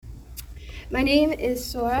My name is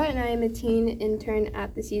Sora, and I am a teen intern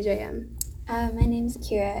at the CJM. My name is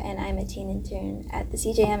Kira, and I'm a teen intern at the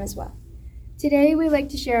CJM as well. Today, we like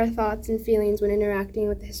to share our thoughts and feelings when interacting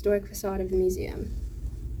with the historic facade of the museum.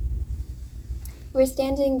 We're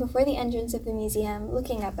standing before the entrance of the museum,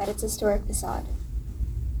 looking up at its historic facade.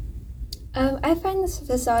 I find this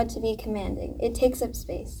facade to be commanding. It takes up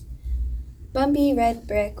space. Bumpy red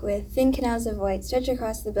brick with thin canals of white stretch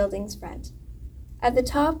across the building's front. At the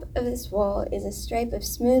top of this wall is a stripe of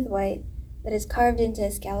smooth white that is carved into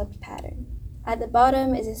a scalloped pattern. At the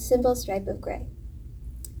bottom is a simple stripe of gray.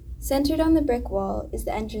 Centered on the brick wall is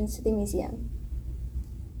the entrance to the museum.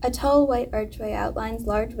 A tall white archway outlines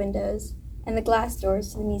large windows and the glass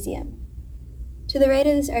doors to the museum. To the right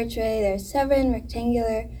of this archway, there are 7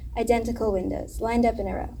 rectangular, identical windows lined up in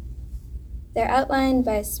a row. They're outlined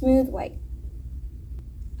by a smooth white.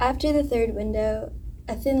 After the third window,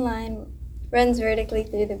 a thin line runs vertically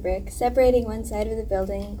through the brick, separating one side of the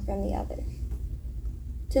building from the other.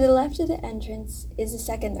 To the left of the entrance is a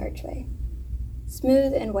second archway,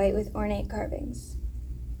 smooth and white with ornate carvings.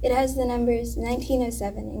 It has the numbers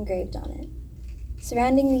 1907 engraved on it.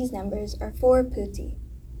 Surrounding these numbers are 4 putti,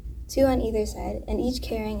 2 on either side, and each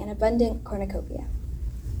carrying an abundant cornucopia.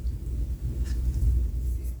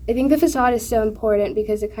 I think the facade is so important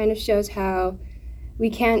because it kind of shows how we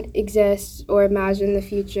can't exist or imagine the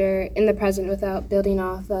future in the present without building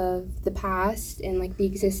off of the past and like the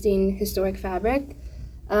existing historic fabric.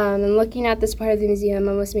 And looking at this part of the museum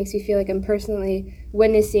almost makes me feel like I'm personally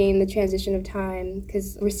witnessing the transition of time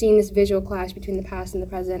because we're seeing this visual clash between the past and the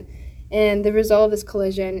present. And the result of this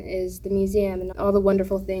collision is the museum and all the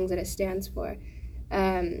wonderful things that it stands for.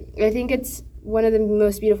 I think it's one of the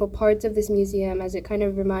most beautiful parts of this museum as it kind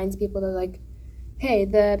of reminds people that like, hey,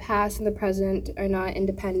 the past and the present are not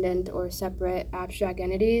independent or separate abstract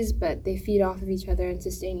entities, but they feed off of each other and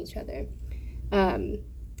sustain each other.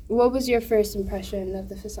 What was your first impression of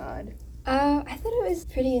the facade? I thought it was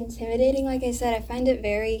pretty intimidating. Like I said, I find it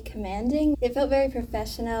very commanding. It felt very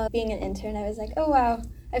professional. Being an intern, I was like, oh wow,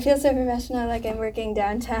 I feel so professional, like I'm working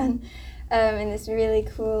downtown in this really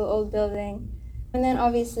cool old building. And then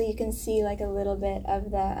obviously you can see like a little bit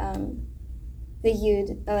of the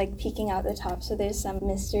Yud like peeking out the top, so there's some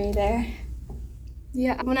mystery there.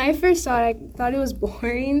 Yeah, when I first saw it, I thought it was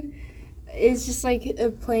boring. It's just like a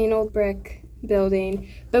plain old brick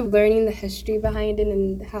building, but learning the history behind it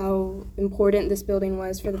and how important this building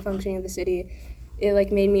was for the functioning of the city, it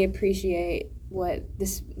like made me appreciate what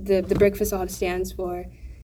the brick facade stands for